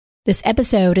This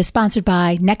episode is sponsored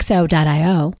by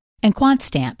Nexo.io and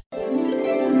QuantStamp.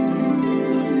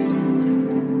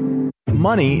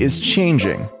 Money is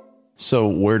changing. So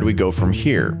where do we go from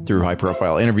here? Through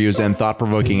high-profile interviews and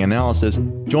thought-provoking analysis,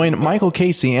 join Michael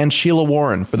Casey and Sheila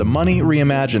Warren for the Money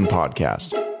Reimagined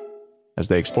podcast as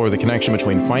they explore the connection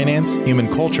between finance, human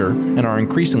culture, and our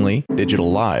increasingly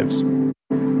digital lives.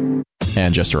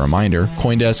 And just a reminder,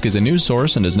 CoinDesk is a news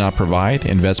source and does not provide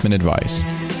investment advice.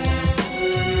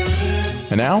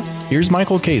 And now, here's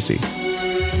Michael Casey.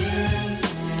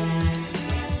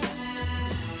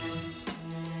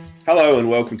 Hello and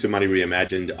welcome to Money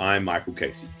Reimagined. I'm Michael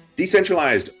Casey.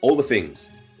 Decentralized, all the things.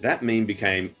 That meme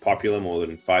became popular more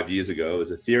than 5 years ago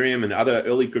as Ethereum and other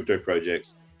early crypto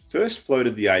projects first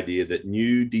floated the idea that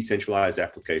new decentralized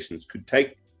applications could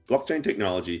take blockchain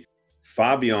technology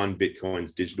far beyond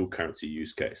Bitcoin's digital currency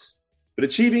use case. But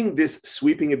achieving this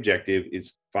sweeping objective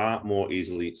is far more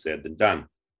easily said than done.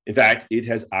 In fact, it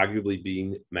has arguably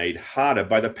been made harder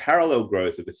by the parallel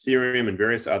growth of Ethereum and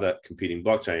various other competing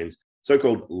blockchains,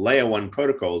 so-called layer one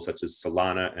protocols such as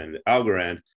Solana and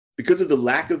Algorand, because of the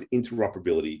lack of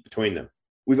interoperability between them.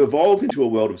 We've evolved into a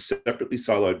world of separately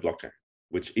siloed blockchain,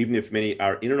 which, even if many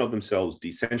are in and of themselves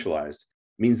decentralized,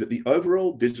 means that the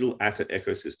overall digital asset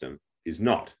ecosystem is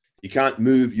not. You can't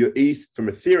move your ETH from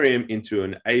Ethereum into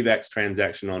an AVAX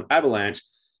transaction on Avalanche,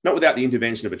 not without the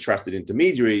intervention of a trusted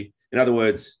intermediary, in other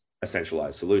words, a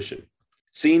centralized solution.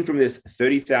 Seen from this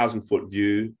 30,000-foot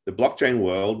view, the blockchain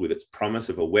world, with its promise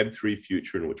of a Web3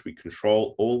 future in which we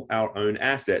control all our own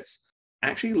assets,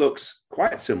 actually looks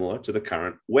quite similar to the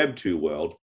current Web2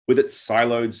 world, with its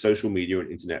siloed social media and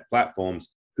internet platforms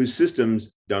whose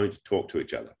systems don't talk to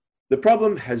each other. The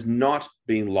problem has not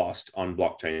been lost on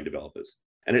blockchain developers,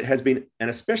 and it has been an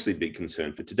especially big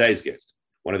concern for today's guest,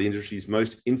 one of the industry's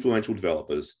most influential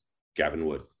developers, Gavin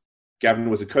Wood.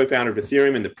 Gavin was a co-founder of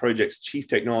Ethereum and the project's chief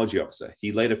technology officer.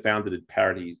 He later founded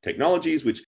Parity Technologies,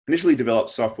 which initially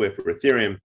developed software for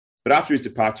Ethereum, but after his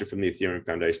departure from the Ethereum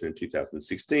Foundation in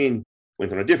 2016,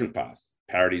 went on a different path.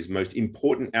 Parity's most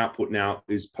important output now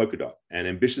is Polkadot, an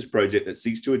ambitious project that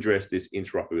seeks to address this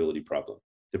interoperability problem.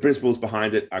 The principles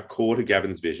behind it are core to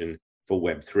Gavin's vision for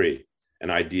Web3,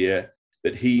 an idea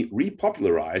that he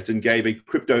repopularized and gave a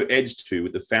crypto edge to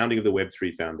with the founding of the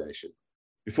Web3 Foundation.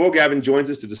 Before Gavin joins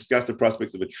us to discuss the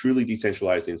prospects of a truly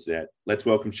decentralized internet, let's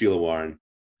welcome Sheila Warren,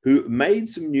 who made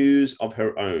some news of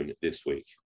her own this week.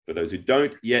 For those who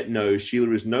don't yet know,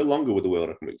 Sheila is no longer with the World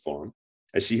Economic Forum,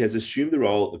 as she has assumed the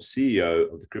role of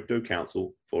CEO of the Crypto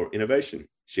Council for Innovation.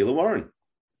 Sheila Warren,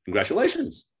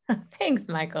 congratulations. Thanks,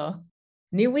 Michael.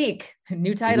 New week,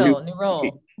 new title, new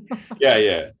role.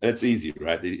 Yeah. That's easy,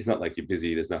 right? It's not like you're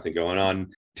busy, there's nothing going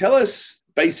on. Tell us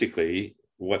basically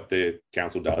what the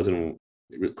council does and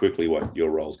quickly what your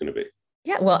role is going to be.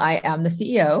 Yeah, well, I am the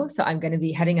CEO, so I'm going to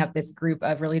be heading up this group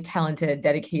of really talented,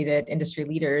 dedicated industry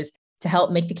leaders to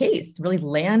help make the case, to really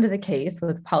land the case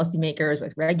with policymakers,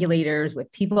 with regulators,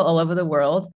 with people all over the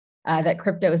world, that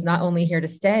crypto is not only here to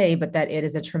stay, but that it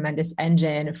is a tremendous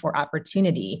engine for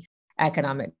opportunity,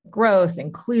 economic growth,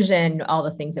 inclusion, all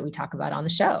the things that we talk about on the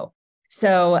show.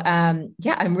 So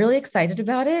I'm really excited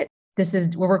about it.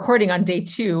 We're recording on day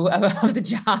 2 of the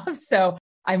job. So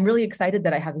I'm really excited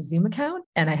that I have a Zoom account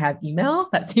and I have email.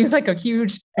 That seems like a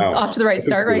huge off to the right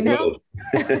start right now.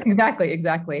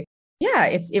 Exactly. Yeah,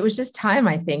 it was just time,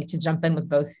 I think, to jump in with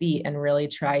both feet and really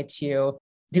try to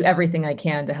do everything I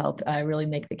can to help really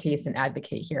make the case and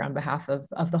advocate here on behalf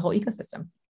of the whole ecosystem.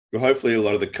 Well, hopefully a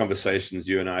lot of the conversations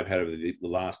you and I have had over the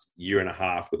last year and a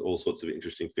half with all sorts of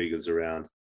interesting figures around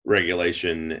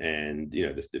regulation and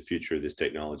the future of this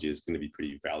technology is going to be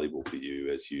pretty valuable for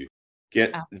you as you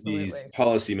get these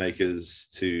policymakers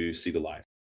to see the light.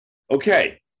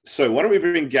 Okay, so why don't we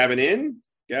bring Gavin in?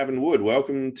 Gavin Wood,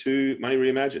 welcome to Money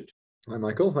Reimagined. Hi,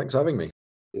 Michael. Thanks for having me.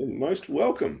 You're most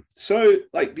welcome. So,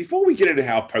 before we get into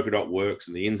how Polkadot works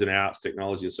and the ins and outs,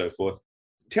 technology and so forth,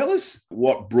 tell us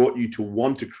what brought you to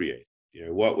want to create.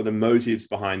 What were the motives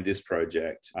behind this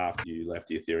project after you left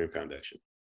the Ethereum Foundation?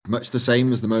 Much the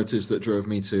same as the motives that drove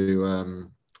me to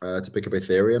pick up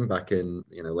Ethereum back in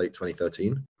late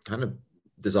 2013. Kind of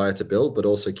desire to build, but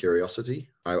also curiosity.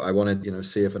 I wanted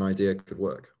see if an idea could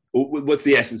work. What's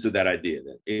the essence of that idea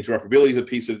then? Interoperability is a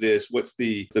piece of this. What's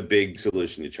the big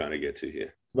solution you're trying to get to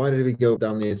here? Why did we go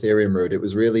down the Ethereum road? It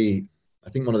was really, I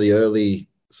think one of the early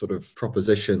sort of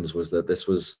propositions was that this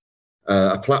was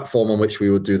a platform on which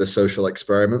we would do the social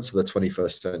experiments of the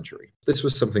 21st century. This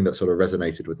was something that sort of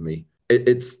resonated with me.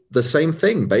 It's the same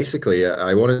thing, basically.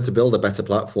 I wanted to build a better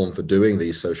platform for doing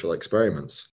these social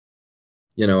experiments.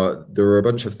 There were a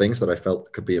bunch of things that I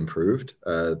felt could be improved,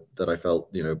 that I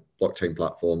felt, blockchain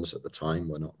platforms at the time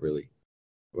were not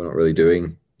really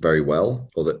doing very well,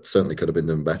 or that certainly could have been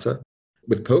done better.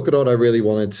 With Polkadot, I really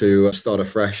wanted to start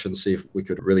afresh and see if we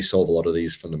could really solve a lot of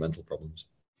these fundamental problems.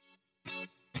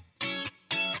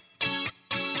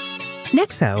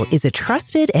 Nexo is a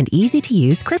trusted and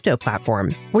easy-to-use crypto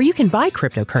platform where you can buy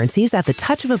cryptocurrencies at the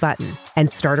touch of a button and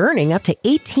start earning up to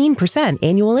 18%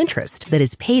 annual interest that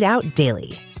is paid out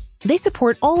daily. They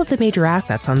support all of the major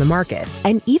assets on the market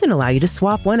and even allow you to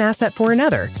swap one asset for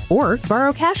another or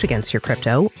borrow cash against your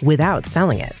crypto without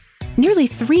selling it. Nearly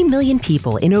 3 million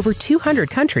people in over 200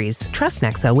 countries trust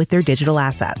Nexo with their digital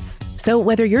assets. So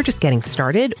whether you're just getting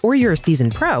started or you're a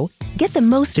seasoned pro, get the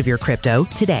most of your crypto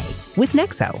today with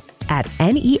Nexo at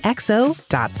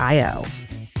nexo.io.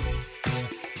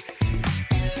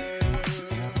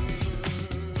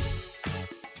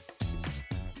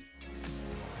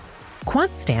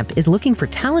 QuantStamp is looking for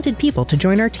talented people to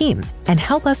join our team and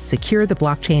help us secure the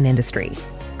blockchain industry.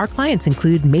 Our clients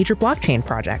include major blockchain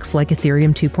projects like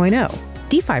Ethereum 2.0,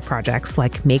 DeFi projects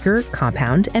like Maker,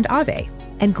 Compound, and Aave,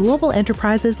 and global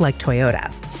enterprises like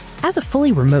Toyota. As a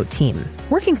fully remote team,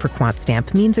 working for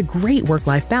QuantStamp means a great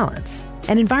work-life balance,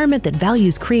 an environment that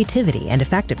values creativity and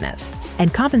effectiveness,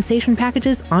 and compensation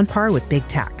packages on par with big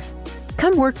tech.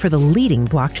 Come work for the leading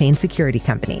blockchain security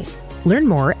company. Learn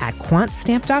more at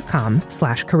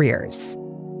quantstamp.com/careers.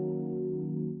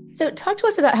 So talk to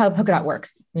us about how Polkadot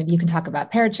works. Maybe you can talk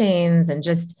about parachains and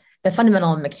just the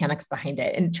fundamental mechanics behind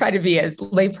it, and try to be as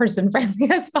layperson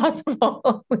friendly as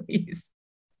possible, please.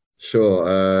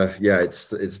 Sure.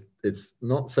 It's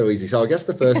not so easy. So I guess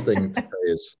the first thing to say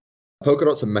is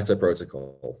Polkadot's a meta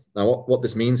protocol. Now, what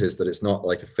this means is that it's not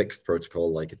like a fixed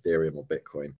protocol like Ethereum or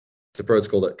Bitcoin. It's a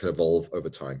protocol that can evolve over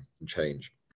time and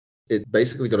change. It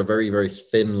basically got a very, very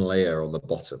thin layer on the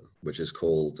bottom, which is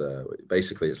called,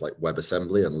 basically it's like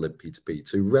WebAssembly and libp2p,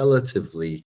 two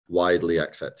relatively widely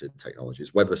accepted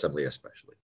technologies, WebAssembly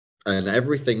especially. And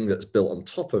everything that's built on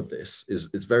top of this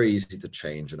is very easy to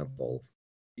change and evolve.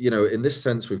 In this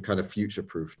sense, we've kind of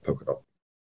future-proofed Polkadot.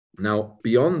 Now,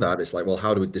 beyond that, it's like, well,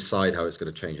 how do we decide how it's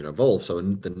going to change and evolve? So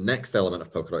the next element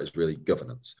of Polkadot is really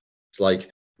governance. It's like,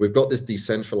 we've got this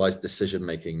decentralized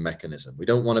decision-making mechanism. We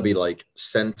don't want to be like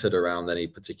centered around any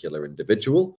particular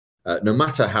individual, no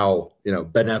matter how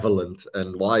benevolent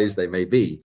and wise they may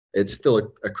be. It's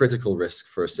still a critical risk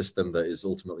for a system that is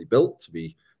ultimately built to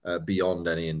be beyond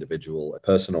any individual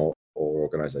person or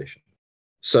organization.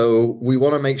 So we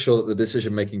want to make sure that the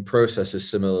decision-making process is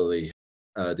similarly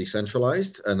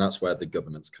decentralized, and that's where the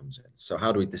governance comes in. So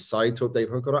how do we decide to update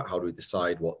Polkadot? How do we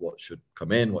decide what should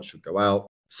come in, what should go out?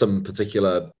 Some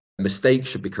particular mistake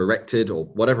should be corrected, or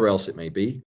whatever else it may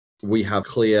be. We have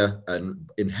clear and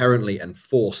inherently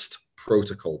enforced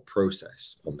protocol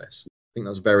process on this. I think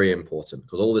that's very important,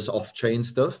 because all this off-chain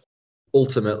stuff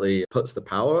ultimately puts the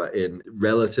power in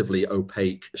relatively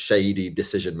opaque, shady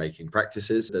decision-making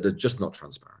practices that are just not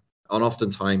transparent. And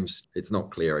oftentimes, it's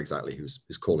not clear exactly who's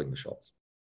calling the shots.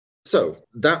 So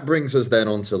that brings us then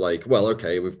on to like, well,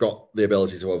 okay, we've got the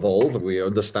ability to evolve, and we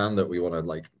understand that we want to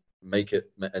like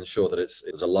ensure that it's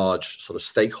a large sort of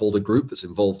stakeholder group that's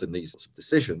involved in these sorts of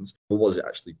decisions. But what does it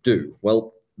actually do?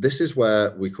 Well, this is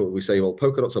where we say, well,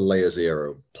 Polkadot's a layer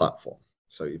 0 platform.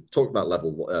 So you've talked about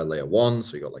layer 1,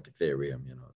 so you got like Ethereum,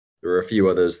 There are a few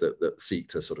others that seek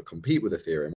to sort of compete with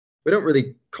Ethereum. We don't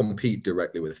really compete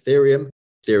directly with Ethereum.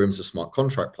 Ethereum's a smart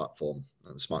contract platform,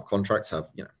 and smart contracts have,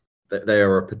 they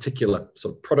are a particular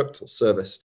sort of product or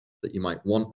service that you might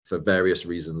want for various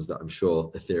reasons that I'm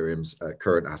sure Ethereum's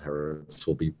current adherents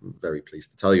will be very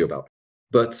pleased to tell you about.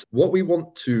 But what we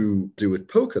want to do with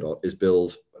Polkadot is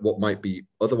build what might be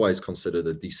otherwise considered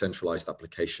a decentralized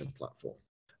application platform.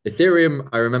 Ethereum,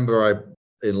 I remember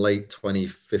in late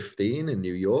 2015 in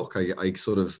New York, I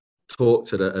sort of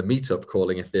talked at a meetup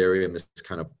calling Ethereum this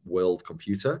kind of world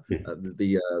computer.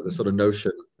 The sort of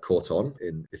notion caught on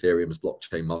in Ethereum's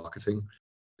blockchain marketing.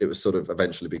 It was sort of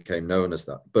eventually became known as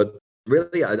that. But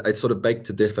really, I sort of beg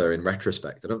to differ in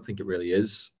retrospect. I don't think it really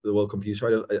is the world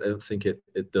computer. I don't think it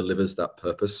delivers that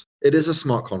purpose. It is a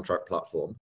smart contract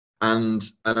platform. And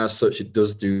as such, it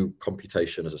does do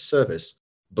computation as a service.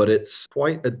 But it's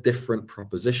quite a different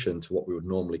proposition to what we would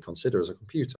normally consider as a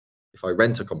computer. If I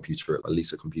rent a computer, or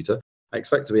lease a computer, I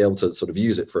expect to be able to sort of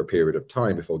use it for a period of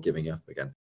time before giving up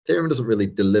again. Ethereum doesn't really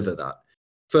deliver that.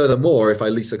 Furthermore, if I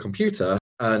lease a computer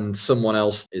and someone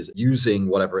else is using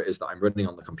whatever it is that I'm running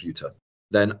on the computer,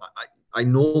 then I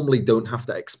normally don't have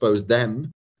to expose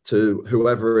them to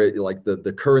whoever like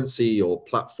the currency or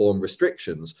platform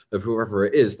restrictions of whoever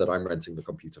it is that I'm renting the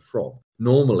computer from.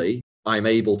 Normally, I'm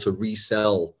able to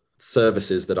resell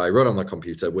services that I run on the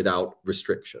computer without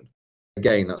restriction.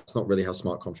 Again, that's not really how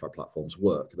smart contract platforms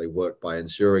work. They work by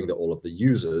ensuring that all of the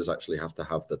users actually have to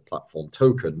have the platform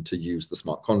token to use the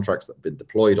smart contracts that have been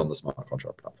deployed on the smart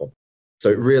contract platform.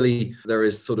 So there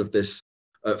is sort of this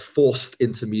forced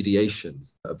intermediation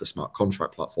of the smart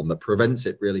contract platform that prevents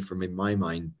it really from, in my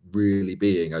mind, really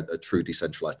being a true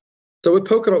decentralized. So with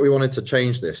Polkadot, we wanted to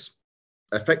change this,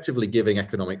 effectively giving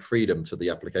economic freedom to the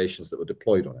applications that were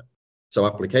deployed on it. So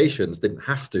applications didn't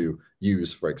have to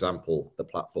use, for example, the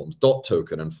platform's DOT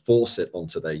token and force it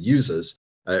onto their users,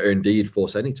 or indeed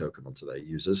force any token onto their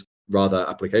users. Rather,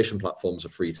 application platforms are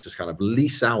free to just kind of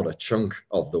lease out a chunk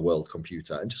of the world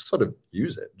computer and just sort of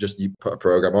use it. Just you put a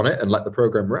program on it and let the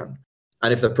program run.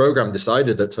 And if the program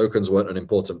decided that tokens weren't an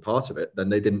important part of it, then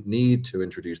they didn't need to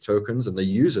introduce tokens, and the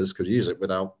users could use it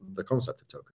without the concept of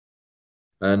token.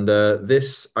 And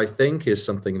this, I think, is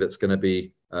something that's going to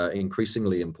be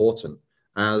increasingly important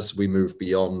as we move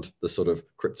beyond the sort of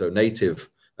crypto native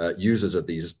users of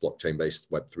these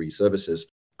blockchain-based Web3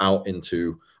 services out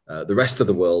into the rest of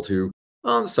the world who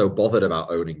aren't so bothered about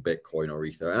owning Bitcoin or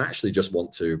Ether and actually just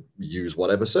want to use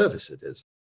whatever service it is.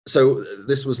 So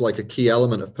this was like a key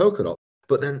element of Polkadot.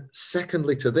 But then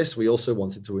secondly to this, we also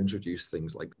wanted to introduce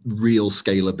things like real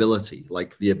scalability,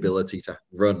 like the ability to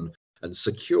run and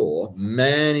secure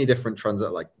many different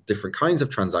different kinds of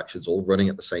transactions all running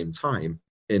at the same time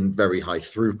in very high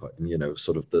throughput, and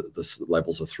sort of the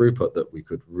levels of throughput that we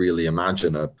could really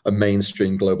imagine a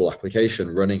mainstream global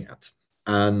application running at.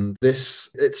 And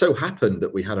it so happened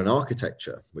that we had an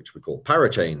architecture which we call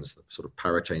parachains, the sort of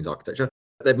parachains architecture.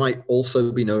 They might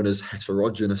also be known as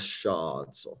heterogeneous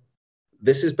shards.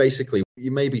 This is basically,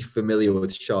 you may be familiar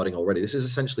with sharding already. This is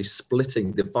essentially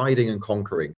splitting, dividing and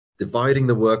conquering, dividing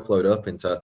the workload up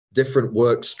into different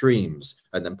work streams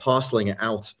and then parceling it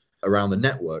out around the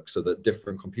network so that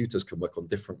different computers can work on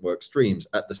different work streams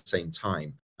at the same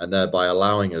time, and thereby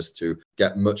allowing us to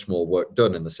get much more work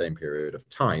done in the same period of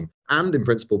time, and in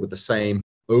principle with the same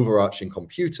overarching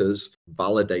computers,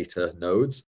 validator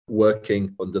nodes,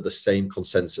 working under the same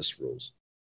consensus rules.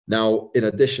 Now, in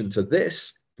addition to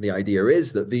this, the idea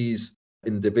is that these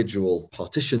individual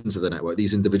partitions of the network,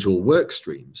 these individual work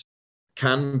streams,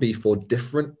 can be for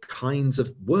different kinds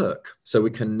of work. So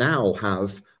we can now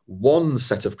have one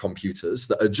set of computers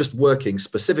that are just working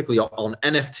specifically on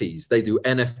NFTs. They do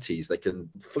NFTs. They can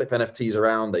flip NFTs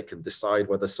around. They can decide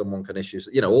whether someone can issue,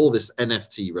 all this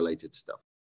NFT related stuff.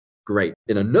 Great.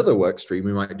 In another work stream,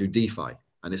 we might do DeFi.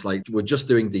 And it's like, we're just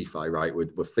doing DeFi, right?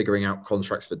 We're figuring out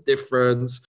contracts for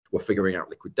difference. We're figuring out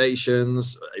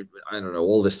liquidations. I don't know,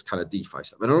 all this kind of DeFi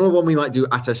stuff. And another one, we might do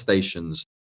attestations.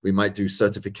 We might do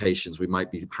certifications. We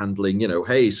might be handling,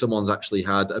 hey, someone's actually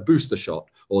had a booster shot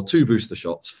or 2 booster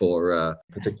shots for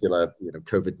particular,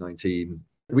 COVID-19.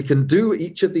 We can do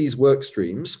each of these work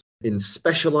streams in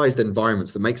specialized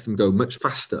environments that makes them go much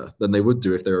faster than they would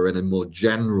do if they were in a more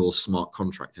general smart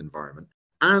contract environment.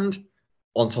 And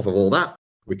on top of all that,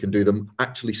 we can do them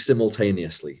actually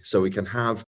simultaneously. So we can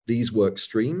have these work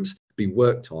streams be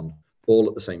worked on all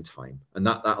at the same time. And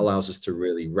that allows us to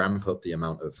really ramp up the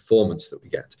amount of performance that we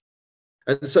get.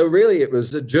 And so really it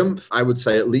was a jump, I would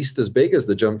say, at least as big as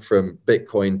the jump from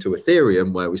Bitcoin to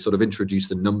Ethereum, where we sort of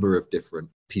introduced a number of different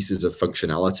pieces of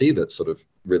functionality that sort of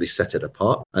really set it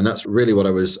apart. And that's really what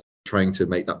I was trying to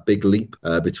make that big leap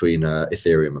between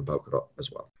Ethereum and Polkadot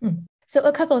as well. So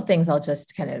a couple of things I'll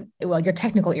just your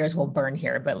technical ears will burn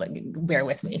here, but bear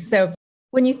with me. So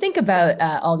when you think about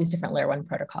all these different layer 1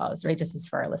 protocols, right, just as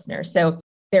for our listeners, so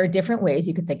there are different ways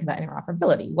you could think about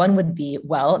interoperability. One would be,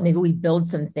 maybe we build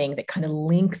something that kind of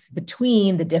links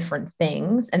between the different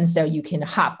things. And so you can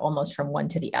hop almost from one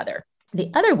to the other.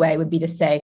 The other way would be to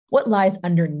say, what lies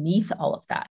underneath all of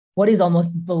that? What is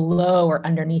almost below or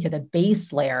underneath the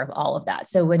base layer of all of that?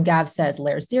 So when Gav says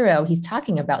layer 0, he's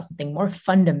talking about something more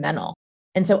fundamental.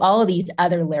 And so all of these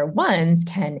other layer 1s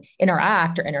can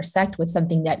interact or intersect with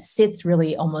something that sits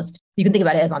really almost, you can think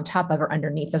about it as on top of or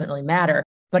underneath, doesn't really matter,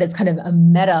 but it's kind of a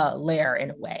meta layer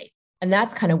in a way. And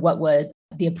that's kind of what was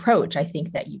the approach, I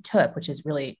think, that you took, which is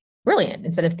really brilliant.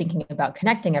 Instead of thinking about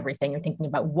connecting everything, you're thinking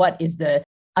about what is the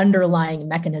underlying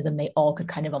mechanism they all could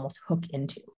kind of almost hook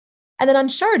into. And then on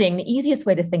sharding, the easiest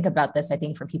way to think about this, I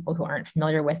think, for people who aren't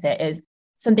familiar with it, is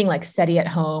something like SETI at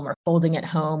home or folding at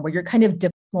home, where you're kind of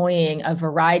deploying a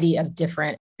variety of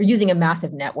different, you're using a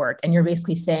massive network and you're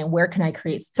basically saying, where can I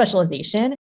create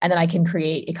specialization? And then I can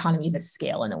create economies of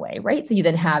scale in a way, right? So you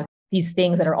then have these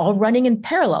things that are all running in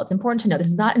parallel. It's important to know this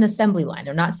is not an assembly line.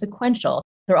 They're not sequential.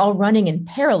 They're all running in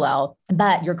parallel,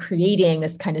 but you're creating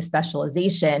this kind of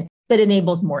specialization that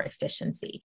enables more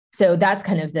efficiency. So that's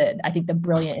kind of I think the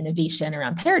brilliant innovation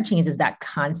around parachains is that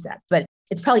concept. But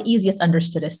it's probably easiest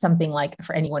understood as something like,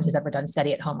 for anyone who's ever done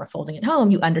study at home or folding at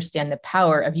home, you understand the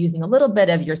power of using a little bit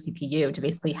of your CPU to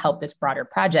basically help this broader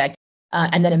project.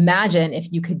 And then imagine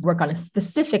if you could work on a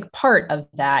specific part of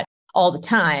that all the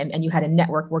time, and you had a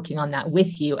network working on that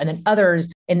with you, and then others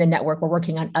in the network were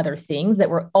working on other things that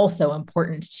were also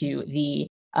important to the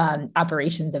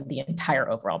operations of the entire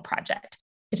overall project.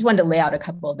 I just wanted to lay out a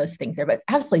couple of those things there, but it's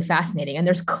absolutely fascinating. And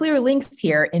there's clear links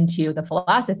here into the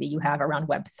philosophy you have around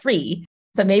Web3.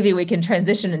 So maybe we can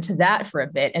transition into that for a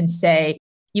bit and say,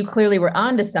 you clearly were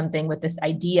onto something with this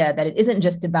idea that it isn't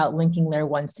just about linking layer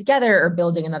ones together or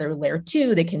building another layer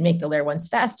two that can make the layer ones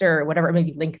faster or whatever,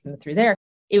 maybe link them through there.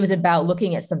 It was about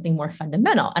looking at something more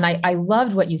fundamental. And I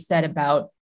loved what you said about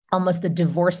almost the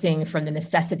divorcing from the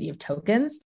necessity of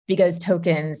tokens, because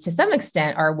tokens to some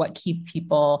extent are what keep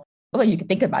people, well, you could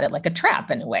think about it like a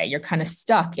trap in a way. You're kind of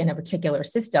stuck in a particular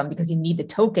system because you need the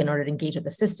token in order to engage with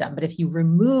the system. But if you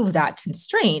remove that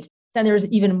constraint, then there's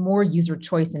even more user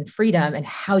choice and freedom in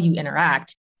how you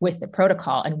interact with the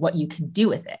protocol and what you can do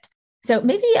with it. So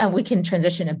maybe we can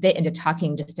transition a bit into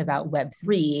talking just about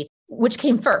Web3, which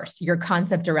came first. Your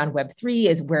concept around Web3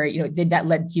 is where, did that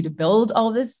led you to build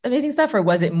all this amazing stuff? Or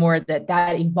was it more that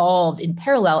evolved in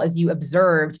parallel as you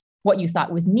observed what you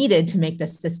thought was needed to make the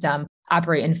system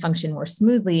operate and function more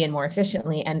smoothly and more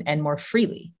efficiently and more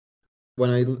freely? When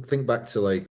I think back to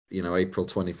April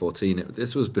 2014,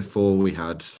 this was before we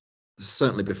had,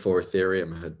 certainly before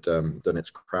Ethereum had done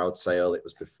its crowd sale. It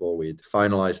was before we'd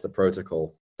finalized the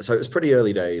protocol. So it was pretty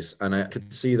early days, and I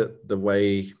could see that the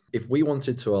way, if we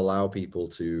wanted to allow people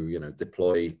to,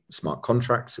 deploy smart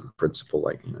contracts in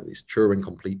principle, these Turing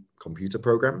complete computer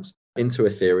programs into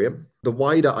Ethereum, the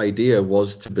wider idea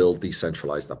was to build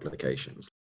decentralized applications.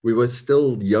 We were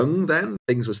still young then.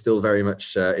 Things were still very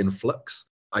much in flux.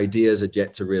 Ideas had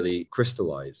yet to really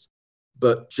crystallize.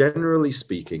 But generally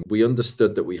speaking, we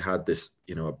understood that we had this,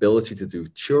 ability to do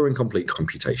Turing complete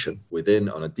computation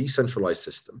on a decentralized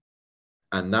system.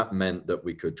 And that meant that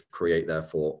we could create,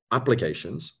 therefore,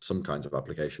 applications, some kinds of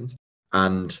applications,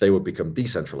 and they would become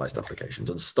decentralized applications,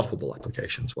 unstoppable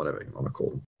applications, whatever you want to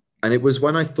call them. And it was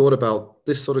when I thought about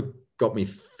this, sort of got me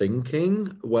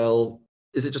thinking, well,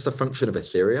 is it just a function of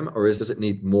Ethereum, or does it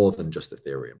need more than just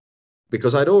Ethereum?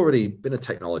 Because I'd already been a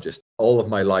technologist all of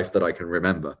my life that I can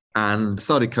remember, and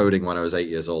started coding when I was 8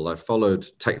 years old. I followed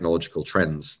technological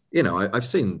trends. I've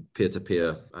seen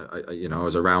peer-to-peer. I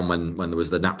was around when there was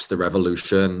the Napster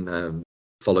revolution,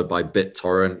 followed by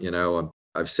BitTorrent.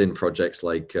 I've seen projects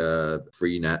like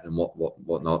Freenet and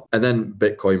whatnot, and then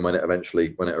Bitcoin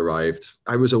when it arrived.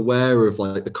 I was aware of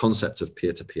the concept of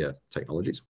peer-to-peer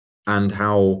technologies and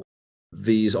how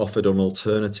these offered an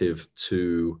alternative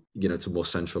to more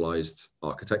centralized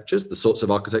architectures, the sorts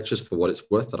of architectures, for what it's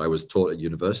worth, that I was taught at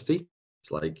university. It's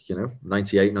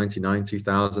 98, 99,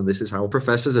 2000. This is how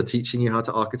professors are teaching you how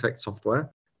to architect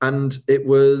software. And it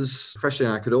was refreshing.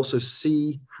 I could also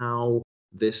see how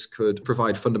this could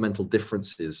provide fundamental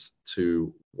differences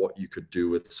to what you could do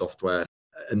with software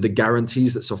and the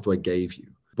guarantees that software gave you.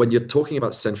 When you're talking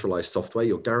about centralized software,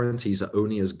 your guarantees are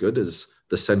only as good as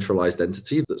the centralized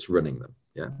entity that's running them,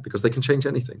 because they can change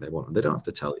anything they want and they don't have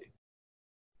to tell you.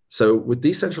 So with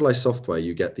decentralized software,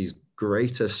 you get these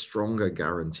greater, stronger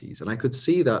guarantees. And I could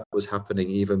see that was happening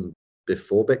even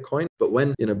before Bitcoin. But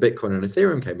when Bitcoin and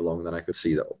Ethereum came along, then I could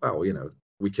see that, wow,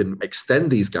 we can extend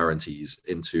these guarantees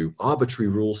into arbitrary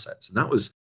rule sets. And that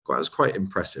was quite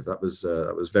impressive. That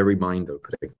was very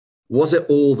mind-opening. Was it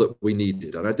all that we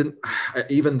needed? And I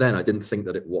didn't think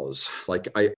that it was.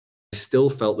 I still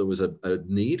felt there was a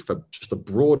need for just a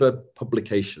broader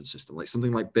publication system, like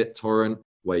something like BitTorrent,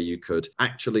 where you could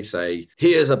actually say,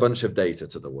 here's a bunch of data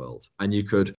to the world, and you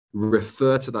could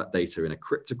refer to that data in a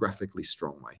cryptographically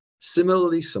strong way.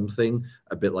 Similarly, something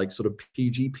a bit like sort of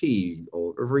PGP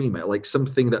or REIMAGINED, like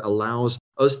something that allows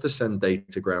us to send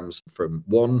datagrams from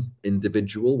one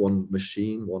individual, one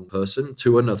machine, one person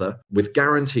to another with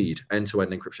guaranteed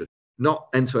end-to-end encryption. Not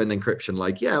end-to-end encryption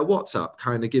like, WhatsApp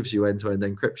kind of gives you end-to-end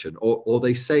encryption, or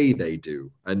they say they do.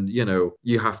 And,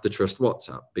 you have to trust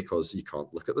WhatsApp because you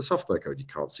can't look at the software code. You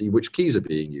can't see which keys are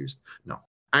being used. No,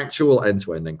 actual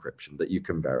end-to-end encryption that you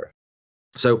can verify.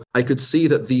 So I could see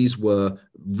that these were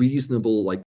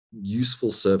reasonable,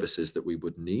 useful services that we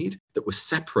would need that were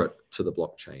separate to the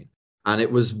blockchain. And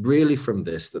it was really from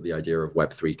this that the idea of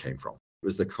Web3 came from. It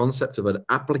was the concept of an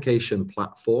application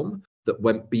platform that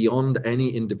went beyond any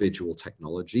individual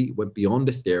technology. It went beyond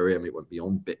Ethereum. It went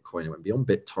beyond Bitcoin. It went beyond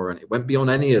BitTorrent. It went beyond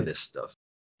any of this stuff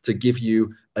to give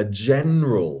you a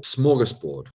general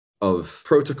smorgasbord of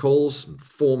protocols and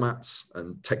formats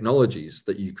and technologies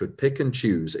that you could pick and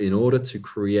choose in order to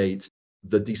create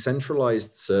the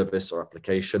decentralized service or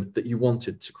application that you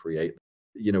wanted to create,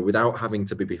 without having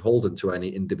to be beholden to any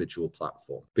individual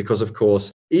platform. Because of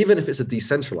course, even if it's a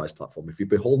decentralized platform, if you're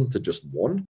beholden to just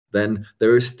one, then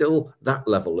there is still that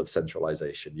level of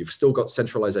centralization. You've still got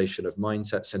centralization of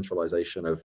mindset, centralization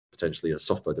of potentially a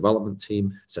software development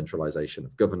team, centralization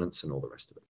of governance, and all the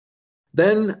rest of it.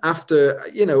 Then after,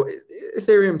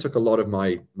 Ethereum took a lot of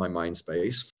my mind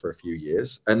space for a few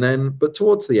years. But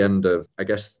towards the end of, I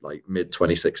guess, like mid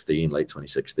 2016, late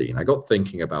 2016, I got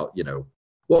thinking about,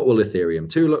 what will Ethereum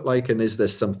 2 look like? And is there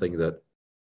something that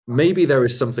maybe there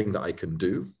is something that I can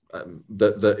do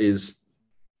that is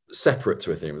separate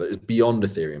to Ethereum, that is beyond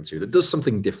Ethereum 2, that does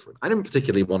something different? I didn't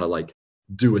particularly want to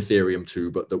do Ethereum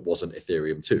 2, but that wasn't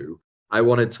Ethereum 2. I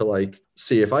wanted to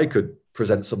see if I could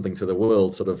present something to the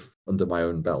world sort of under my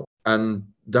own belt. And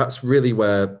that's really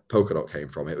where Polkadot came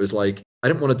from. It was I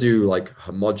didn't want to do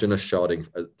homogeneous sharding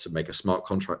to make a smart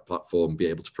contract platform, be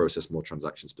able to process more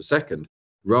transactions per second.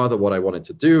 Rather, what I wanted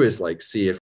to do is see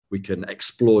if we can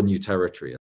explore new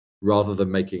territory. Rather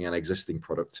than making an existing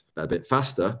product a bit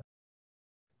faster,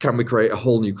 can we create a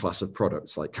whole new class of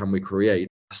products? Can we create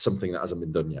something that hasn't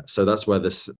been done yet? So that's where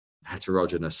this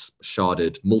heterogeneous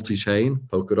sharded multi-chain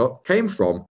Polkadot came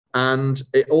from. And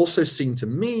it also seemed to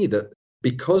me that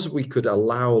because we could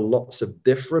allow lots of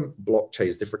different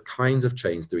blockchains, different kinds of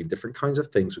chains doing different kinds of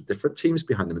things with different teams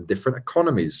behind them and different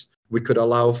economies, we could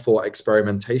allow for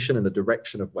experimentation in the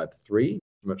direction of Web3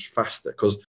 much faster,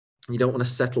 because you don't want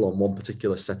to settle on one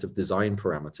particular set of design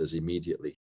parameters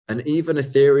immediately. And even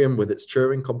Ethereum, with its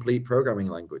Turing complete programming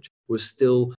language, was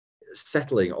still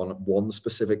settling on one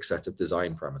specific set of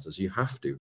design parameters. You have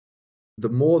to. The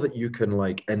more that you can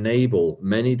enable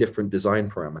many different design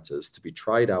parameters to be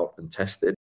tried out and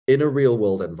tested in a real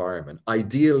world environment,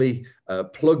 ideally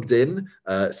plugged in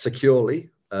securely,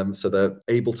 so they're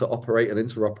able to operate and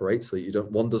interoperate so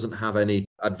that one doesn't have any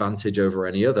advantage over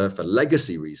any other for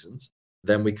legacy reasons,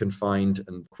 then we can find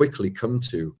and quickly come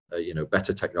to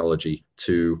better technology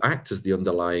to act as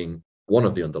one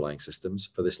of the underlying systems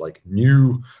for this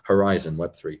new horizon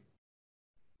Web3.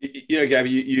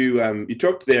 Gavin, you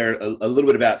talked there a little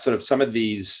bit about sort of some of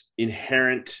these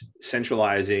inherent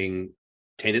centralizing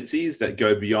tendencies that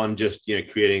go beyond just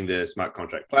creating the smart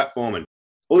contract platform and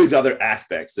all these other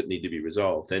aspects that need to be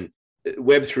resolved. And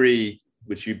Web3,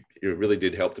 which you really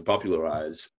did help to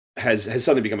popularize, has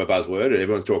suddenly become a buzzword, and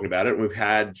everyone's talking about it. And we've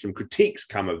had some critiques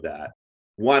come of that.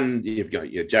 One, you've got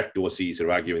Jack Dorsey sort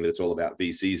of arguing that it's all about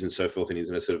VCs and so forth, and he's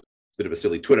in a sort of bit of a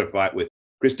silly Twitter fight with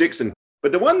Chris Dixon.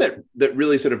 But the one that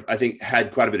really sort of, I think,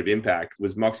 had quite a bit of impact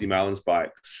was Moxie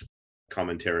Marlinspike's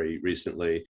commentary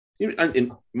recently.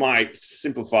 In my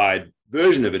simplified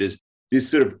version of it is this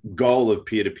sort of goal of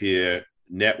peer-to-peer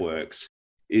networks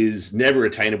is never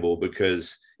attainable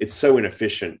because it's so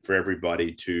inefficient for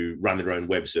everybody to run their own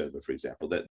web server, for example,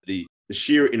 that the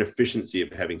sheer inefficiency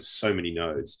of having so many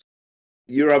nodes.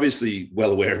 You're obviously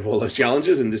well aware of all those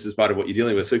challenges, and this is part of what you're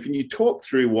dealing with. So can you talk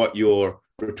through what your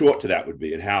retort to that would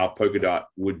be and how Polkadot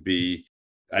would be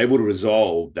able to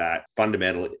resolve that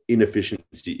fundamental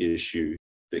inefficiency issue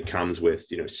that comes with,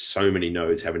 so many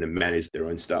nodes having to manage their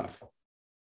own stuff?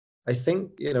 I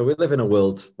think, we live in a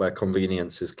world where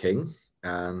convenience is king,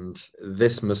 and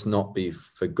this must not be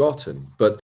forgotten.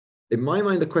 But in my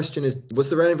mind, the question is, was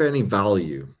there ever any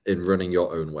value in running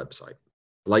your own website?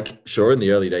 Sure, in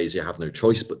the early days, you have no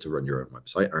choice but to run your own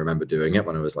website. I remember doing it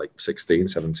when I was 16,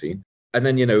 17. And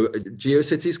then,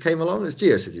 GeoCities came along. It's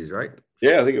GeoCities, right?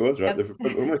 Yeah, I think it was, right?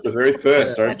 Yep. Almost the very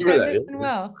first. I remember that.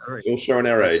 Well. Still showing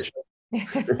our age.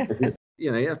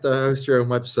 You have to host your own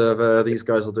web server. These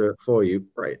guys will do it for you.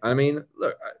 Great. I mean,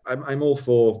 look, I'm all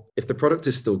for, if the product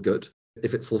is still good,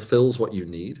 if it fulfills what you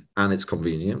need and it's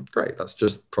convenient, great. That's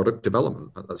just product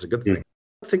development. That's a good thing.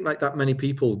 I don't think that many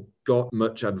people got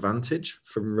much advantage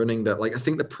from running that. I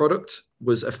think the product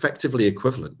was effectively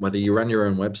equivalent, whether you ran your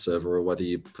own web server or whether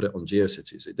you put it on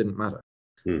GeoCities. It didn't matter.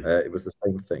 It was the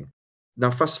same thing.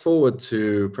 Now, fast forward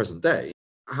to present day.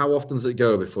 How often does it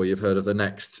go before you've heard of the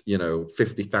next,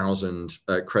 50,000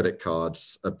 credit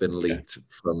cards have been leaked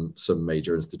from some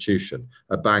major institution?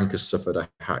 A bank has suffered a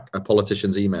hack. A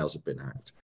politician's emails have been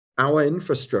hacked. Our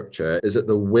infrastructure is at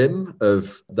the whim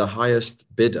of the highest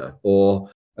bidder or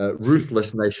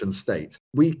ruthless nation state.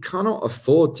 We cannot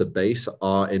afford to base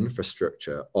our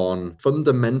infrastructure on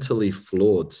fundamentally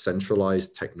flawed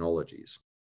centralized technologies.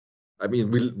 I mean,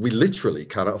 we literally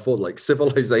cannot afford,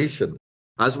 civilization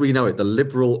as we know it, the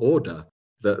liberal order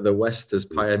that the West has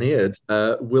pioneered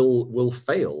will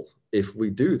fail if we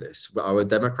do this. Our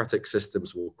democratic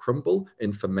systems will crumble.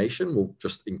 Information will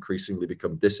just increasingly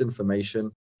become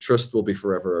disinformation. Trust will be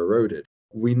forever eroded.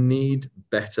 We need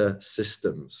better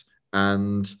systems.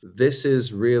 And this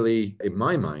is really, in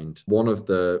my mind, one of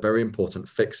the very important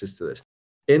fixes to this.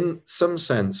 In some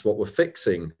sense, what we're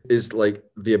fixing is like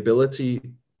the ability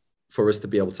for us to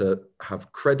be able to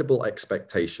have credible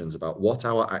expectations about what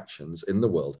our actions in the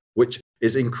world, which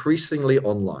is increasingly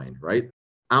online, right?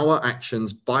 Our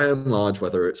actions, by and large,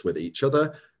 whether it's with each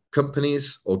other,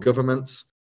 companies or governments,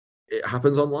 it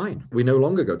happens online. We no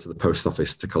longer go to the post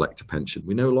office to collect a pension.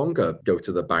 We no longer go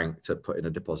to the bank to put in a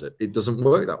deposit. It doesn't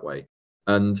work that way.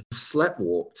 And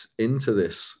sleptwalked into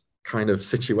this kind of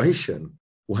situation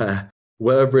where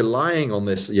we're relying on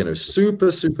this,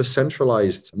 super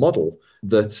centralized model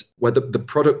that where the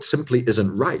product simply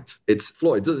isn't right. It's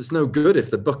flawed. It's no good if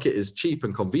the bucket is cheap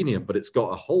and convenient, but it's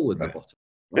got a hole in the bottom.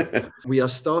 Right? We are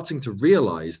starting to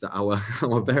realize that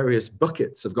our various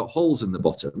buckets have got holes in the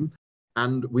bottom,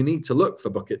 and we need to look for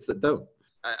buckets that don't.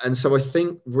 And so I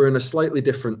think we're in a slightly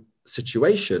different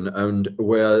situation, and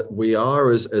where we are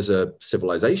as a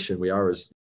civilization, we are as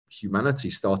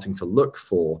humanity starting to look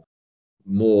for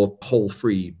more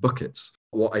hole-free buckets.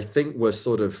 What I think we're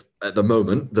sort of, at the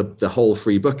moment, the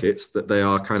hole-free buckets, that they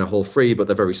are kind of hole-free, but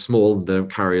they're very small and they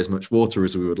don't carry as much water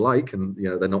as we would like. And,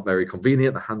 they're not very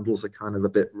convenient. The handles are kind of a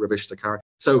bit rubbish to carry.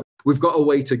 So we've got a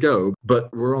way to go,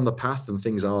 but we're on the path and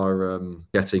things are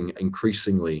getting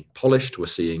increasingly polished. We're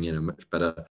seeing, much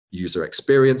better user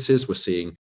experiences. We're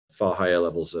seeing far higher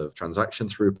levels of transaction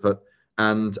throughput.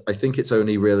 And I think it's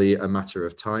only really a matter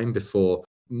of time before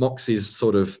Moxie's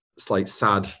sort of slight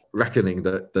sad reckoning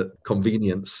that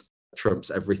convenience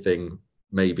trumps everything,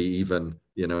 maybe even,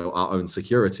 our own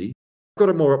security. I've got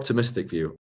a more optimistic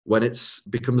view when it's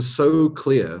becomes so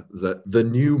clear that the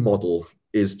new model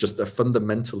is just a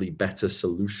fundamentally better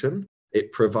solution.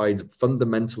 It provides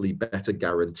fundamentally better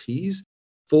guarantees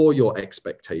for your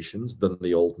expectations than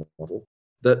the old model,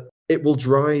 that it will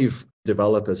drive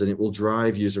developers and it will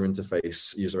drive user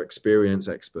interface, user experience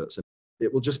experts.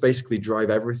 It will just basically drive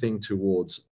everything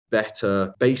towards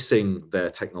better basing their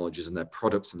technologies and their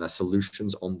products and their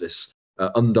solutions on this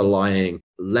underlying,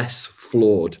 less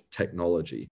flawed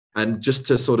technology. And just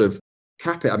to sort of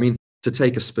cap it, to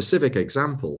take a specific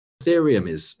example, Ethereum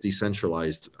is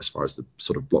decentralized as far as the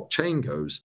sort of blockchain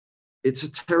goes. It's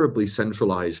a terribly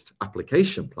centralized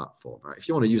application platform, right? If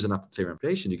you want to use an Ethereum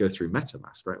application, you go through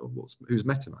MetaMask, right? Well, who's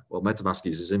MetaMask? Well, MetaMask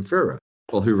uses Infura.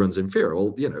 Well, who runs Infura?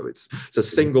 Well, it's a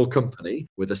single company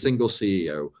with a single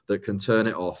CEO that can turn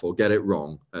it off or get it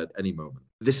wrong at any moment.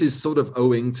 This is sort of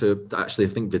owing to, actually, I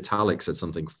think Vitalik said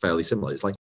something fairly similar. It's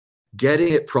like getting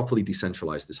it properly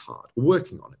decentralized is hard. We're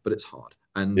working on it, but it's hard.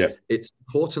 And it's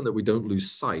important that we don't lose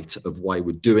sight of why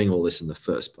we're doing all this in the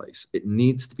first place. It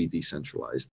needs to be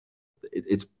decentralized.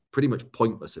 It's pretty much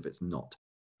pointless if it's not.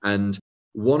 And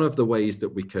one of the ways that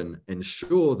we can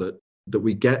ensure that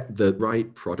we get the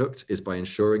right product is by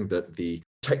ensuring that the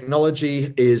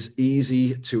technology is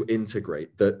easy to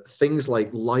integrate, that things like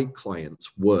light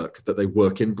clients work, that they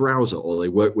work in browser or they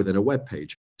work within a web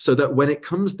page, so that when it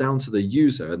comes down to the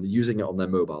user and using it on their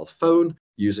mobile phone,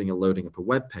 loading up a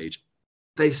web page,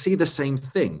 they see the same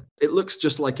thing. It looks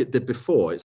just like it did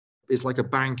before. It's like a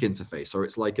bank interface, or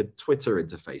it's like a Twitter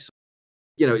interface.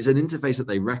 It's an interface that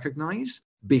they recognize.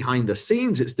 Behind the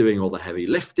scenes, it's doing all the heavy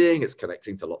lifting. It's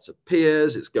connecting to lots of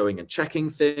peers. It's going and checking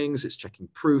things. It's checking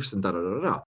proofs and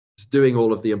da-da-da-da. It's doing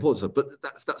all of the important stuff. But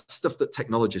that's stuff that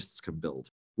technologists can build.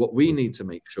 What we need to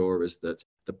make sure is that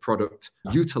the product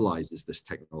utilizes this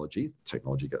technology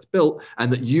gets built,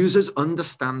 and that users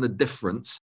understand the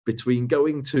difference between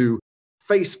going to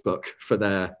Facebook for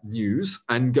their news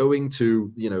and going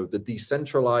to, the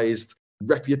decentralized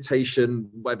reputation,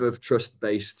 web of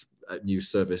trust-based news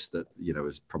service that,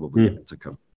 is probably going to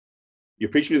come. You're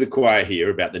preaching to the choir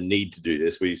here about the need to do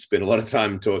this. We've spent a lot of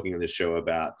time talking on this show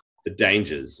about the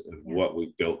dangers of what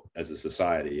we've built as a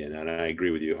society, and I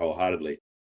agree with you wholeheartedly.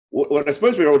 What I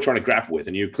suppose we're all trying to grapple with,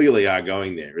 and you clearly are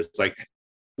going there, is like,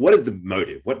 what is the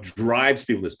motive? What drives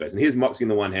people in this space? And here's Moxie on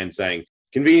the one hand saying,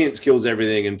 convenience kills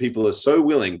everything, and people are so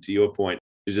willing, to your point,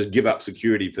 to just give up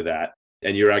security for that.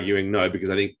 And you're arguing no, because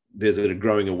I think there's a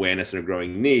growing awareness and a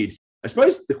growing need. I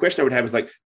suppose the question I would have is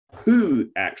like, who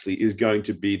actually is going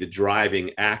to be the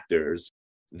driving actors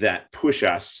that push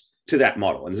us to that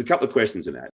model? And there's a couple of questions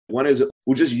in that. One is,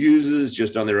 will just users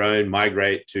just on their own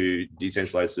migrate to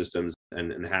decentralized systems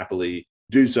and happily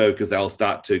do so because they'll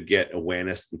start to get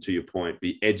awareness and, to your point,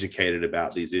 be educated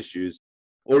about these issues?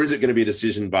 Or is it going to be a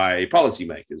decision by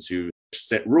policymakers who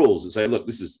set rules and say, look,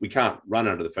 we can't run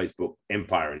under the Facebook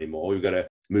empire anymore. We've got to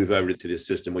move over to this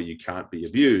system where you can't be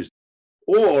abused.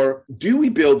 Or do we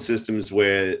build systems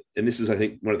where, and this is, I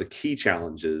think, one of the key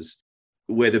challenges,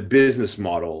 where the business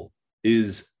model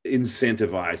is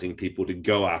incentivizing people to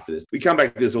go after this? We come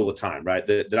back to this all the time, right?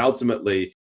 That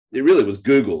ultimately, it really was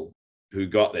Google who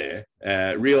got there,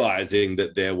 realizing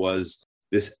that there was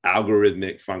this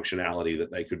algorithmic functionality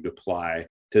that they could apply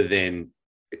to then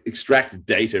extract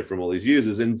data from all these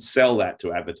users and sell that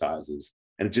to advertisers.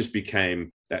 And it just became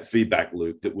that feedback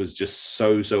loop that was just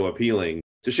so appealing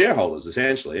to shareholders,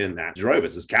 essentially. And that drove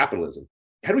us as capitalism.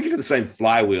 How do we get to the same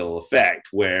flywheel effect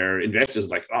where investors are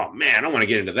like, oh man, I want to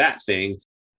get into that thing.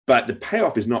 But the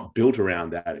payoff is not built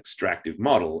around that extractive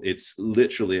model. It's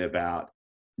literally about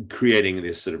creating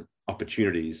this sort of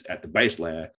opportunities at the base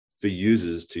layer for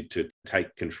users to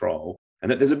take control, and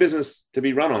that there's a business to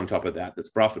be run on top of that that's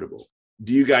profitable.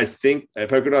 Do you guys think at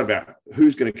Polkadot about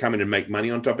who's going to come in and make money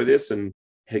on top of this? And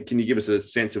can you give us a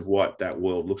sense of what that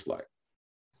world looks like?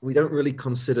 We don't really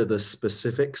consider the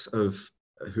specifics of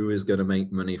who is going to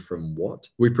make money from what.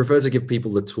 We prefer to give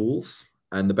people the tools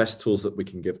and the best tools that we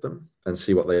can give them and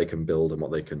see what they can build and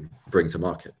what they can bring to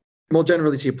market. More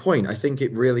generally, to your point, I think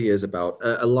it really is about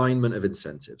alignment of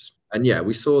incentives. And yeah,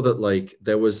 we saw that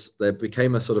there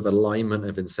became a sort of alignment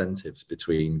of incentives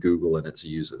between Google and its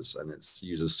users, and its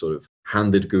users sort of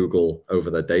handed Google over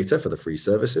their data for the free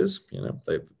services.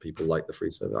 People like the free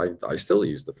service. I still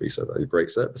use the free service. They're great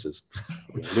services.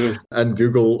 And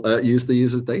Google used the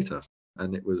users' data,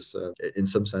 and it was in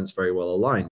some sense very well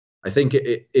aligned. I think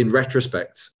in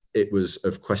retrospect, it was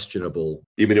of questionable.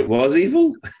 You mean it was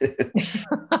evil?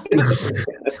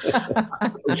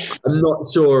 I'm not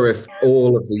sure if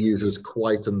all of the users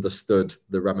quite understood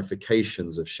the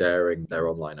ramifications of sharing their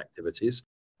online activities,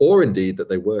 or indeed that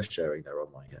they were sharing their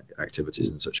online activities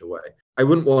in such a way. I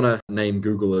wouldn't want to name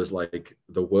Google as like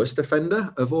the worst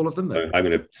offender of all of them. No, I'm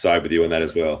going to side with you on that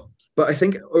as well. But I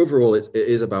think overall it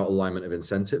is about alignment of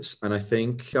incentives. And I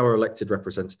think our elected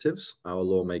representatives, our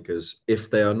lawmakers,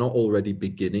 if they are not already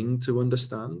beginning to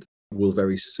understand, will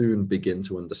very soon begin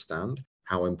to understand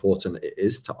how important it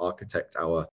is to architect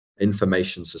our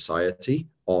information society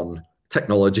on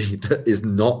technology that is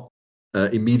not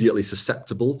immediately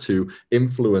susceptible to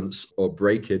influence or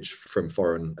breakage from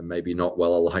foreign and maybe not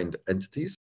well-aligned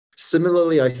entities.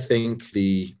 Similarly, I think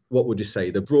the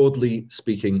broadly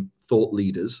speaking thought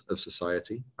leaders of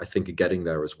society, I think, are getting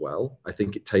there as well. I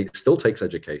think it still takes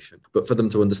education, but for them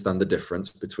to understand the difference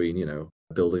between,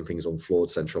 building things on flawed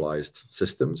centralized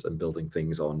systems and building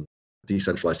things on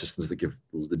decentralized systems that give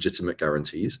legitimate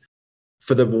guarantees.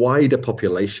 For the wider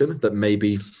population that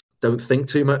maybe don't think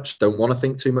too much, don't want to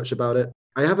think too much about it,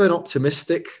 I have an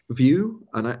optimistic view.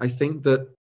 And I think that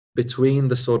between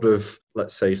the sort of,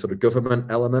 let's say, sort of government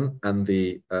element and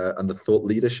the thought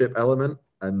leadership element,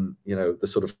 and the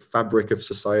sort of fabric of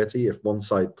society, if one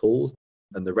side pulls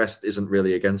and the rest isn't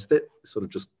really against it, it sort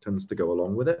of just tends to go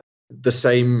along with it. The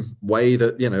same way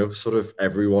that sort of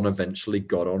everyone eventually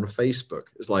got on Facebook.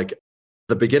 It's like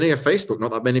the beginning of Facebook,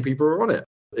 not that many people were on it.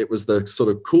 It was the sort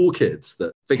of cool kids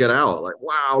that figured out, like,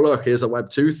 wow, look, here's a Web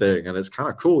 2 thing, and it's kind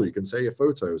of cool. You can share your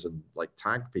photos and like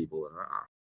tag people, and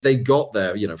they got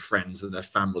their friends and their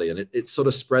family, and it sort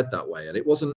of spread that way. And it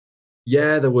wasn't,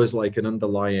 there was like an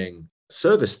underlying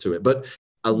service to it, but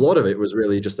a lot of it was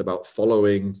really just about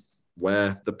following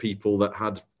where the people that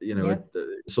had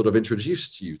sort of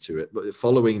introduced you to it, but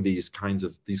following these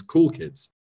cool kids.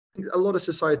 A lot of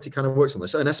society kind of works on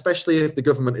this, and especially if the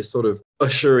government is sort of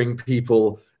ushering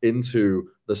people into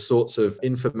the sorts of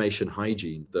information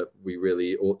hygiene that we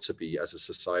really ought to be as a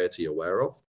society aware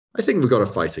of. I think we've got a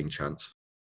fighting chance.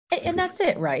 And that's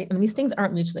it, right? I mean, these things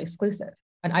aren't mutually exclusive.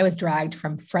 And I was dragged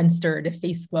from Friendster to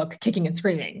Facebook kicking and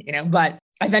screaming, but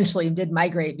I eventually did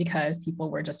migrate because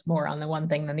people were just more on the one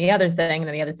thing than the other thing, and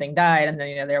then the other thing died, and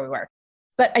then, there we were.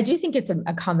 But I do think it's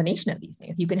a combination of these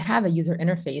things. You can have a user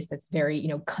interface that's very,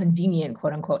 convenient,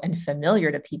 quote unquote, and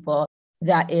familiar to people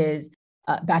that is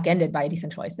back-ended by a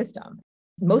decentralized system.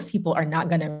 Most people are not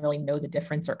going to really know the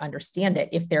difference or understand it.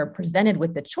 If they're presented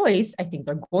with the choice, I think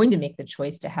they're going to make the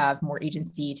choice to have more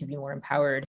agency, to be more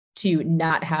empowered, to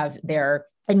not have their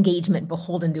engagement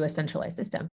beholden to a centralized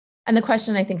system. And the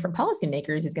question, I think, from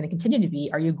policymakers is going to continue to be,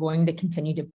 are you going to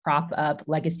continue to prop up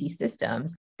legacy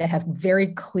systems that have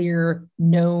very clear,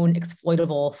 known,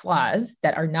 exploitable flaws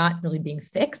that are not really being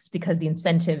fixed because the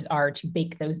incentives are to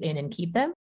bake those in and keep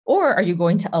them? Or are you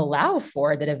going to allow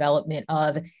for the development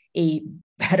of a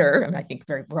better, and I think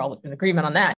we're all in agreement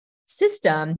on that,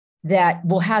 system that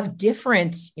will have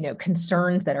different,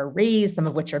 concerns that are raised, some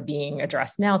of which are being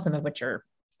addressed now, some of which are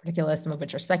ridiculous, some of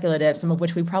which are speculative, some of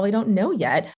which we probably don't know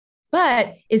yet,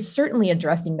 but is certainly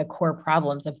addressing the core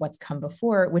problems of what's come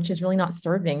before, which is really not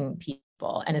serving people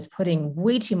people and is putting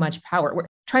way too much power. We're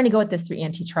trying to go at this through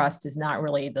antitrust is not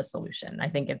really the solution. I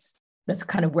think that's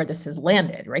kind of where this has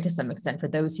landed, right? To some extent, for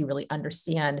those who really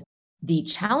understand the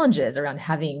challenges around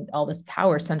having all this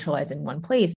power centralized in one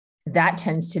place, that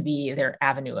tends to be their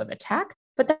avenue of attack.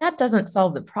 But that doesn't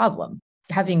solve the problem.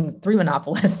 Having 3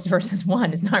 monopolists versus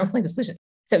 1 is not really the solution.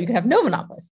 So you could have no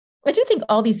monopolists. I do think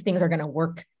all these things are going to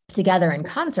work together in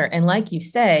concert. And like you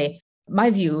say, my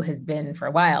view has been for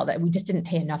a while that we just didn't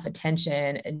pay enough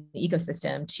attention in the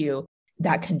ecosystem to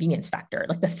that convenience factor,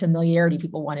 like the familiarity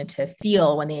people wanted to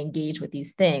feel when they engage with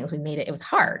these things. We made it was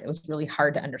hard. It was really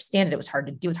hard to understand it. It was hard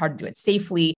to do. It was hard to do it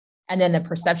safely. And then the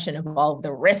perception of all of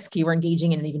the risk you were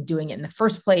engaging in and even doing it in the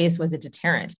first place was a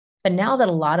deterrent. But now that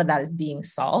a lot of that is being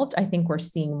solved, I think we're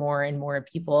seeing more and more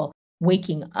people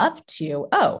waking up to,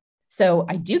 oh, so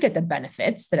I do get the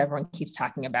benefits that everyone keeps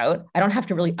talking about. I don't have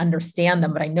to really understand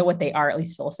them, but I know what they are, at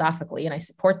least philosophically, and I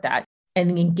support that.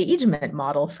 And the engagement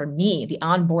model for me, the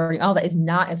onboarding, all that is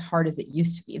not as hard as it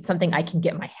used to be. It's something I can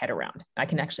get my head around. I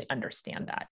can actually understand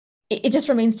that. It just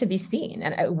remains to be seen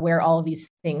and where all of these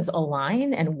things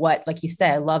align and what, like you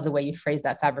said, I love the way you phrase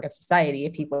that fabric of society.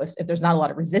 If there's not a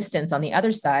lot of resistance on the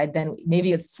other side, then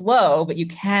maybe it's slow, but you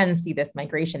can see this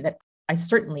migration that I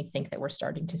certainly think that we're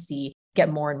starting to see get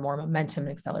more and more momentum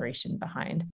and acceleration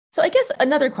behind. So I guess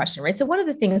another question, right? So one of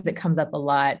the things that comes up a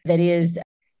lot that is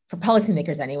for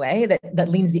policymakers anyway, that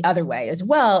leans the other way as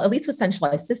well, at least with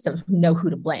centralized systems, we know who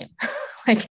to blame.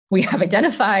 Like we have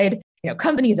identified,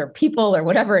 companies or people or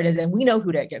whatever it is, and we know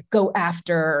who to go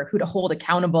after or who to hold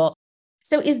accountable.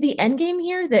 So is the end game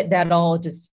here that all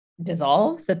just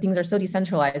dissolves, that things are so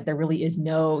decentralized, there really is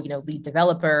no, lead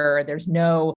developer, there's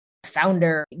no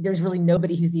founder, there's really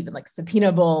nobody who's even like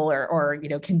subpoenable or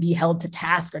can be held to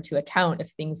task or to account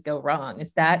if things go wrong.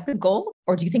 Is that the goal?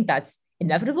 Or do you think that's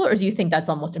inevitable? Or do you think that's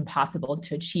almost impossible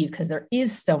to achieve because there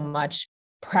is so much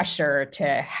pressure to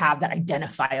have that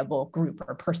identifiable group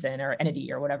or person or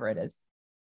entity or whatever it is?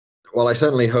 Well, I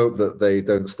certainly hope that they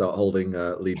don't start holding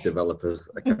lead developers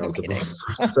accountable.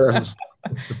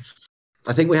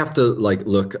 I think we have to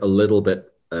look a little bit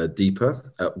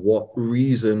deeper at what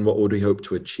would we hope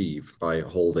to achieve by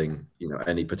holding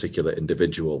any particular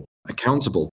individual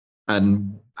accountable,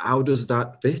 and how does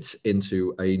that fit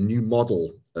into a new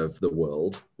model of the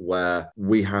world where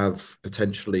we have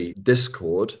potentially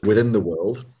discord within the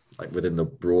world, like within the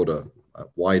broader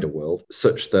wider world,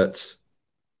 such that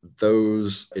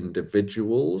those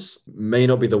individuals may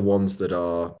not be the ones that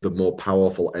are the more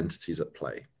powerful entities at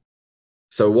play.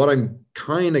 So what I'm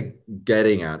kind of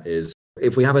getting at is,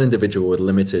 if we have an individual with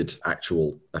limited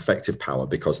actual effective power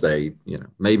because they,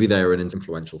 maybe they're an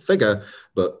influential figure,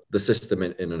 but the system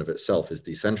in and of itself is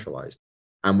decentralized,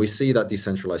 and we see that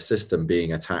decentralized system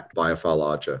being attacked by a far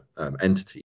larger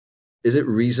entity, is it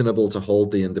reasonable to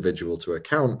hold the individual to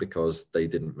account because they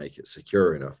didn't make it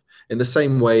secure enough? In the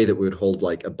same way that we would hold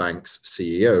a bank's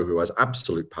CEO who has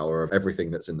absolute power of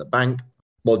everything that's in the bank,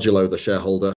 modulo the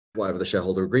shareholder, whatever the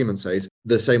shareholder agreement says,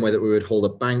 the same way that we would hold a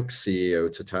bank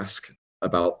CEO to task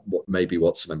about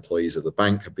what some employees of the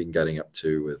bank have been getting up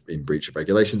to in breach of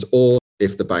regulations, or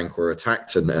if the bank were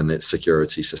attacked and its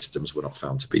security systems were not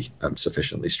found to be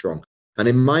sufficiently strong. And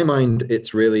in my mind,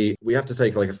 it's really, we have to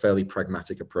take a fairly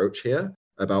pragmatic approach here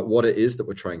about what it is that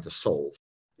we're trying to solve.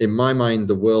 In my mind,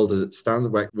 the world as it stands,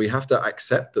 we have to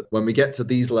accept that when we get to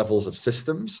these levels of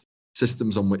systems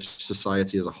on which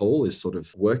society as a whole is sort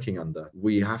of working under,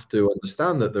 we have to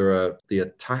understand that the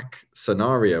attack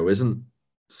scenario isn't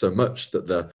so much that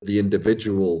the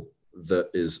individual that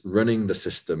is running the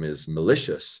system is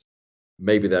malicious.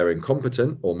 Maybe they're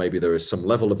incompetent, or maybe there is some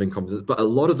level of incompetence, but a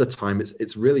lot of the time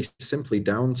it's really simply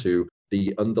down to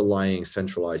the underlying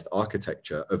centralized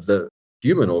architecture of the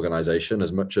human organization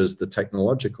as much as the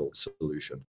technological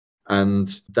solution.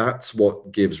 And that's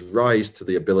what gives rise to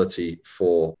the ability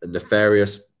for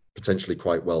nefarious, potentially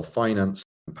quite well-financed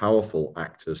and powerful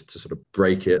actors to sort of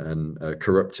break it and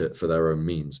corrupt it for their own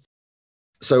means.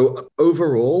 So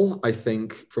overall, I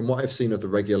think from what I've seen of the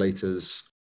regulators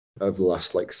over the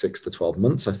last 6 to 12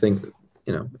 months, I think,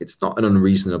 it's not an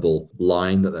unreasonable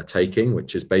line that they're taking,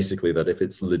 which is basically that if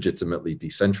it's legitimately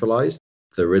decentralized,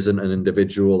 there isn't an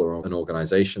individual or an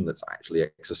organization that's actually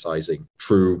exercising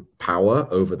true power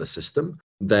over the system,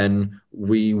 then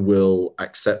we will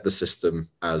accept the system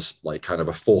as kind of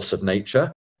a force of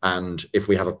nature. And if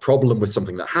we have a problem with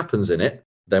something that happens in it,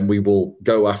 then we will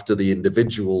go after the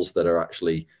individuals that are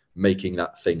actually making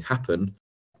that thing happen,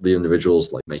 the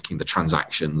individuals making the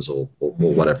transactions or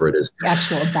whatever it is. The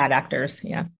actual bad actors,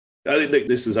 yeah. I think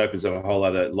this opens up a whole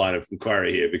other line of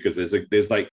inquiry here, because there's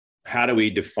how do we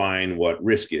define what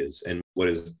risk is and what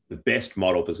is the best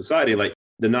model for society?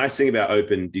 the nice thing about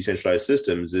open decentralized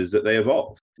systems is that they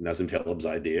evolve. Nazim Taleb's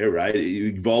idea, right?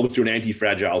 It evolves to an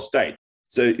anti-fragile state.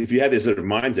 So if you have this sort of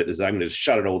mindset that I'm going to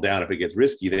shut it all down if it gets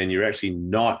risky, then you're actually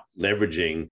not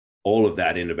leveraging all of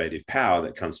that innovative power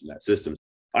that comes from that system.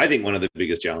 I think one of the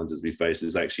biggest challenges we face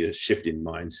is actually a shift in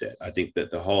mindset. I think that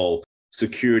the whole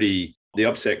security, the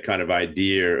OPSEC kind of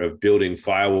idea of building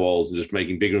firewalls and just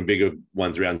making bigger and bigger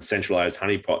ones around centralized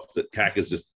honeypots that hackers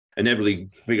just inevitably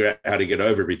figure out how to get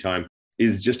over every time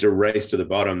is just a race to the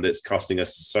bottom that's costing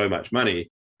us so much money.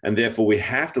 And therefore, we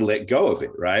have to let go of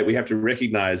it, right? We have to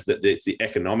recognize that it's the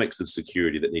economics of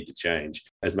security that need to change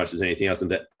as much as anything else,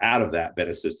 and that out of that,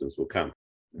 better systems will come.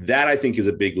 That, I think, is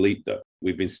a big leap, though.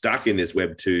 We've been stuck in this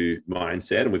Web 2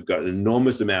 mindset, and we've got an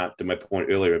enormous amount, to my point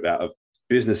earlier, of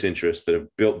business interests that have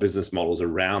built business models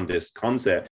around this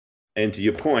concept. And to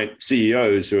your point,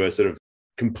 CEOs who are sort of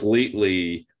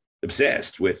completely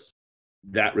obsessed with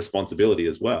that responsibility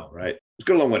as well, right? It's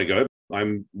got a long way to go.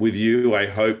 I'm with you. I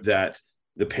hope that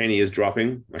the penny is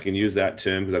dropping. I can use that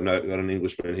term because I've got an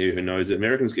Englishman here who knows it.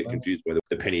 Americans get confused by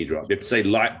the penny drop. You have to say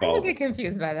light bulb. I get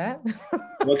confused by that.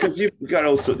 Well, because you've got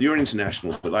also, you're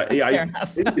international, but like, yeah,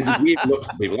 there's weird looks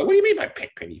at people like, what do you mean by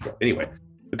penny drop? Anyway,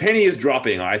 the penny is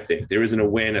dropping, I think. There is an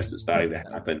awareness that's starting to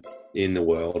happen in the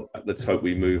world. Let's hope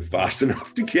we move fast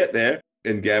enough to get there.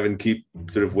 And Gavin, keep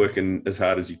sort of working as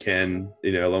hard as you can,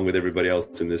 along with everybody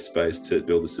else in this space to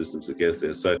build the systems that get us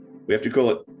there. So we have to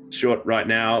call it short right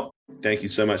now. Thank you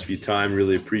so much for your time.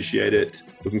 Really appreciate it.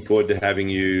 Looking forward to having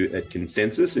you at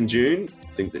Consensus in June. I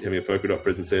think that having a Polkadot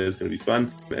presence there is going to be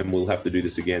fun. And we'll have to do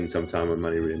this again sometime on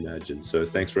Money Reimagined. So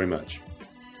thanks very much.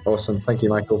 Awesome. Thank you,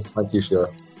 Michael. Thank you, Sheila.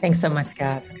 Thanks so much,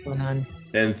 Gav, for coming on.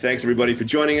 And thanks, everybody, for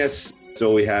joining us. That's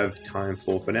all we have time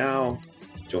for now.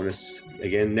 Join us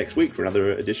again next week for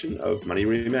another edition of Money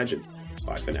Reimagined.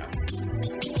 Bye for now.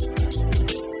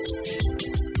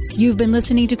 You've been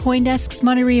listening to CoinDesk's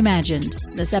Money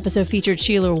Reimagined. This episode featured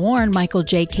Sheila Warren, Michael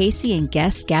J. Casey, and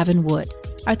guest Gavin Wood.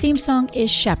 Our theme song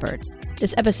is Shepherd.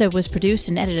 This episode was produced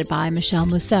and edited by Michelle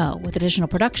Mousseau, with additional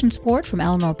production support from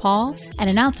Eleanor Paul and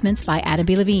announcements by Adam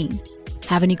B. Levine.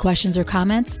 Have any questions or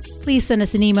comments? Please send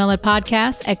us an email at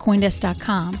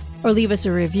podcast@coindesk.com or leave us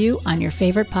a review on your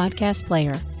favorite podcast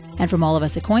player. And from all of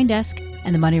us at CoinDesk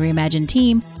and the Money Reimagined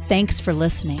team, thanks for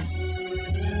listening.